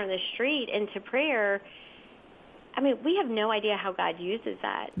encounter in the street into prayer, we have no idea how God uses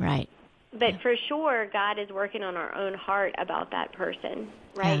that. Right. But for sure, God is working on our own heart about that person,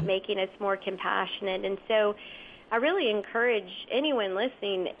 right? Yeah. Making us more compassionate. And so I really encourage anyone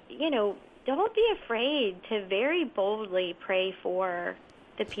listening, don't be afraid to very boldly pray for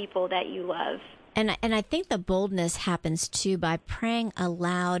the people that you love. And I think the boldness happens, too, by praying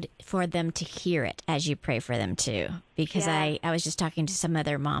aloud for them to hear it as you pray for them, too. Because I was just talking to some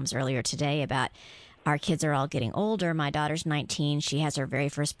other moms earlier today about our kids are all getting older. My daughter's 19. She has her very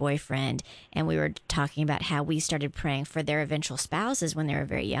first boyfriend. And we were talking about how we started praying for their eventual spouses when they were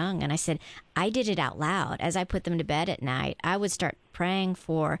very young. And I said, I did it out loud. As I put them to bed at night, I would start praying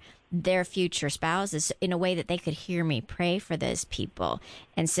for their future spouses in a way that they could hear me pray for those people.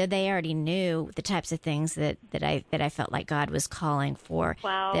 And so they already knew the types of things that I felt like God was calling for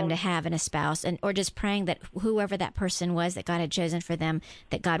them to have in a spouse, or just praying that whoever that person was that God had chosen for them,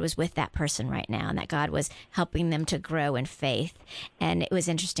 that God was with that person right now and that God was helping them to grow in faith. And it was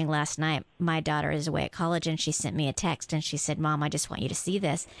interesting last night, my daughter is away at college and she sent me a text and she said, Mom, I just want you to see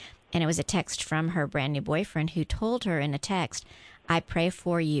this. And it was a text from her brand new boyfriend who told her in a text, I pray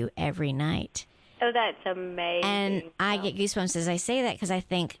for you every night. Oh, that's amazing. And I get goosebumps as I say that because I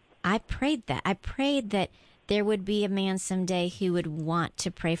think, I prayed that. I prayed that there would be a man someday who would want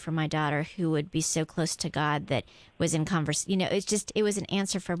to pray for my daughter, who would be so close to God that was in conversation. It was an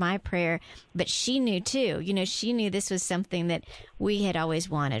answer for my prayer. But she knew, too. She knew this was something that we had always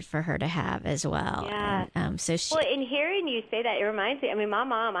wanted for her to have as well. Yeah. And, well, in hearing you say that, it reminds me,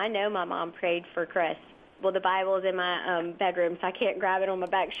 I know my mom prayed for Chris. Well, the Bible is in my bedroom, so I can't grab it on my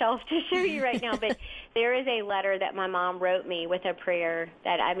back shelf to show you right now. But there is a letter that my mom wrote me with a prayer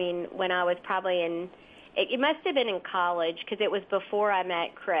that, when I was probably it must have been in college because it was before I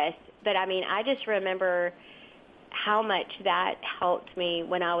met Chris. But, I just remember how much that helped me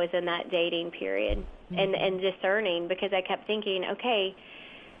when I was in that dating period and discerning, because I kept thinking, okay,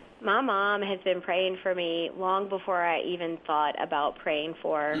 my mom has been praying for me long before I even thought about praying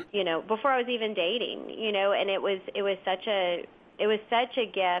for, before I was even dating, and it was such a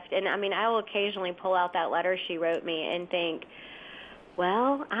gift. And I will occasionally pull out that letter she wrote me and think,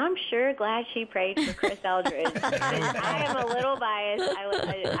 well, I'm sure glad she prayed for Chris Eldredge. I am a little biased.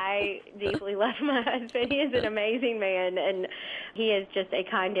 I deeply love my husband. He is an amazing man, and he is just a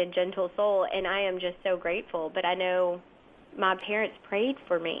kind and gentle soul, and I am just so grateful. But I know my parents prayed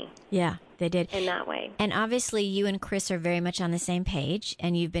for me. Yeah, they did. In that way. And obviously you and Chris are very much on the same page,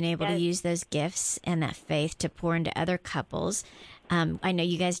 and you've been able to use those gifts and that faith to pour into other couples. I know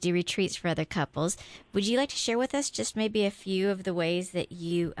you guys do retreats for other couples. Would you like to share with us just maybe a few of the ways that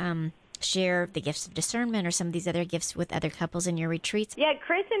you share the gifts of discernment or some of these other gifts with other couples in your retreats? Yeah,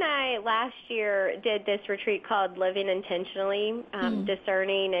 Chris and I last year did this retreat called Living Intentionally,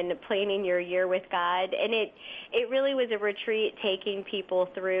 Discerning and Planning Your Year with God. And it really was a retreat taking people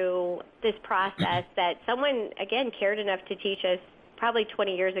through this process that someone, again, cared enough to teach us probably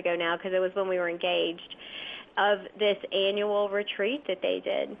 20 years ago now, because it was when we were engaged, of this annual retreat that they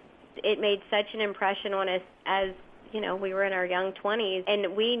did. It made such an impression on us as, we were in our young 20s,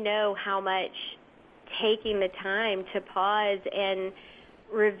 and we know how much taking the time to pause and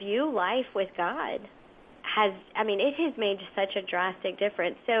review life with God it has made such a drastic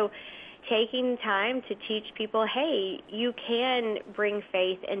difference. So taking time to teach people, hey, you can bring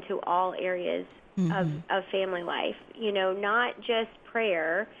faith into all areas of family life, not just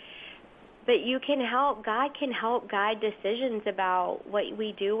prayer, but God can help guide decisions about what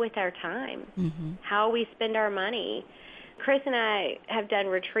we do with our time, how we spend our money. Chris and I have done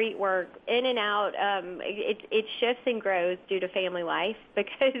retreat work in and out. It shifts and grows due to family life,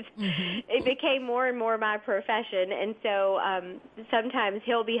 because it became more and more my profession. And so sometimes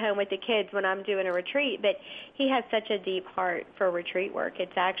he'll be home with the kids when I'm doing a retreat, but he has such a deep heart for retreat work.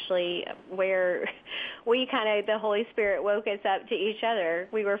 It's actually where the Holy Spirit woke us up to each other.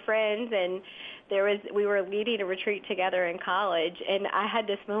 We were friends, and we were leading a retreat together in college, and I had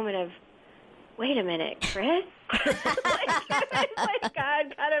this moment of, wait a minute, Chris? like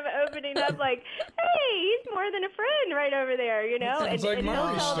God kind of opening up, like, hey, he's more than a friend right over there, Sounds like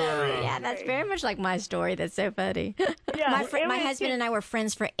my story. Yeah, that's very much like my story. That's so funny. Yeah, my husband and I were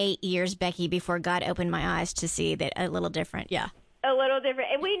friends for 8 years, Becky, before God opened my eyes to see that a little different. Yeah. A little different.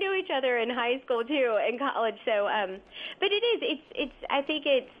 And we knew each other in high school, too, in college. So, but I think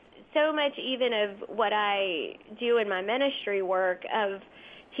it's so much even of what I do in my ministry work of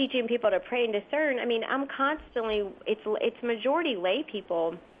teaching people to pray and discern. I'm constantly, it's majority lay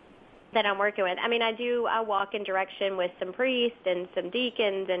people that I'm working with. I walk in direction with some priests and some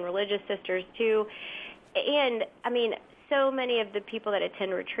deacons and religious sisters too. And so many of the people that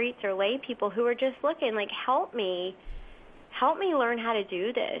attend retreats are lay people who are just looking like, help me learn how to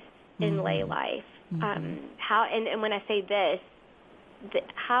do this in lay life. How, and when I say this,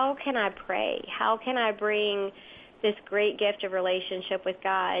 how can I pray? How can I bring this great gift of relationship with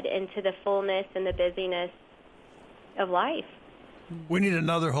God into the fullness and the busyness of life? We need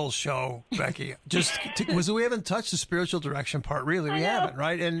another whole show, Becky. We haven't touched the spiritual direction part, really. We haven't,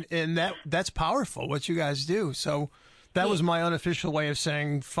 right? And that's powerful, what you guys do. So that was my unofficial way of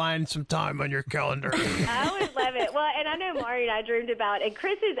saying, find some time on your calendar. I would love it. Well, and I know Mari and I dreamed about, and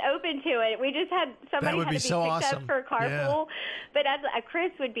Chris is open to it. We just had somebody had to be so picked awesome. up for carpool, but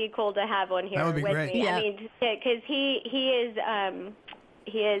Chris would be cool to have on here that would be with great. me. Yeah. Because he is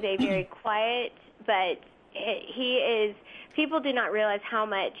a very quiet, but he is. People do not realize how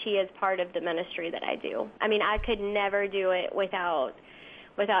much he is part of the ministry that I do. I could never do it without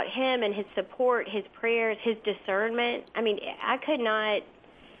him and his support, his prayers, his discernment. I could not.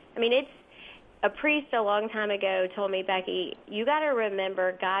 It's a priest a long time ago told me, Becky, you got to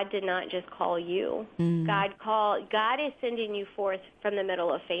remember, God did not just call you. God is sending you forth from the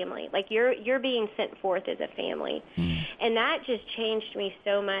middle of family. Like you're being sent forth as a family. And that just changed me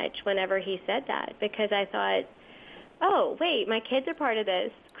so much whenever he said that, because I thought, oh, wait, my kids are part of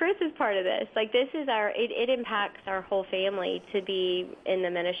this. Chris is part of this. Like this is it impacts our whole family to be in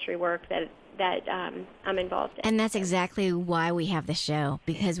the ministry work that I'm involved in. And that's exactly why we have the show,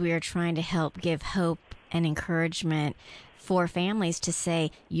 because we are trying to help give hope and encouragement for families to say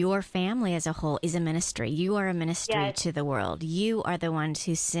your family as a whole is a ministry. You are a ministry to the world. You are the ones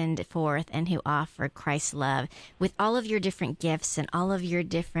who send forth and who offer Christ's love with all of your different gifts and all of your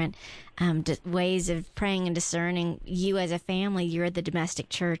different ways of praying and discerning. You as a family, you're the domestic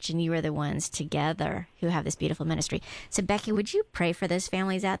church, and you are the ones together who have this beautiful ministry. So, Becky, would you pray for those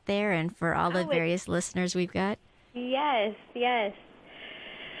families out there and for all the various listeners we've got? Yes.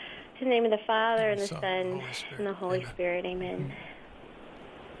 In the name of the Father, and the Son, and the Holy Spirit. Amen.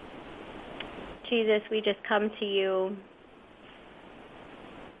 Jesus, we just come to you,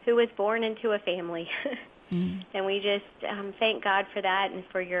 who was born into a family. And we just thank God for that, and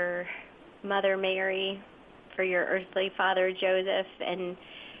for your mother, Mary, for your earthly father, Joseph, and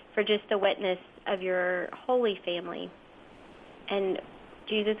for just the witness of your holy family. And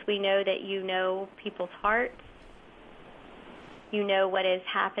Jesus, we know that you know people's hearts. You know what is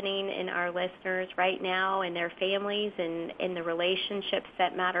happening in our listeners right now and their families and in the relationships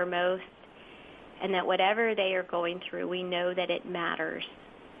that matter most, and that whatever they are going through, we know that it matters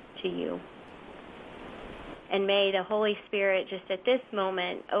to you. And may the Holy Spirit just at this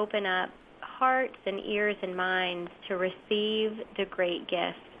moment open up hearts and ears and minds to receive the great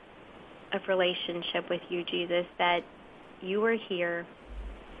gift of relationship with you, Jesus, that you are here,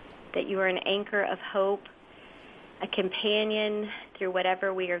 that you are an anchor of hope, a companion through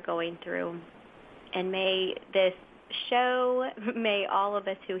whatever we are going through. And may this show, may all of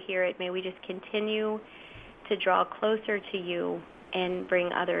us who hear it, may we just continue to draw closer to you and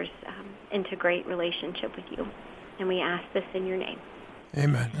bring others into great relationship with you. And we ask this in your name.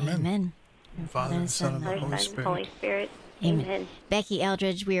 Amen. Amen. Father, and Son, and the Father, Holy Son, Spirit. Holy Spirit. Amen. Amen. Becky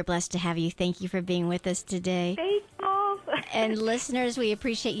Eldridge, we are blessed to have you. Thank you for being with us today. Thank you. And listeners, we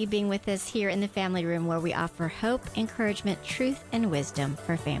appreciate you being with us here in the Family Room, where we offer hope, encouragement, truth, and wisdom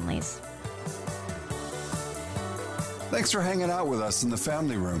for families. Thanks for hanging out with us in the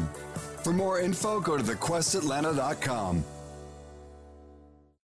Family Room. For more info, go to thequestatlanta.com.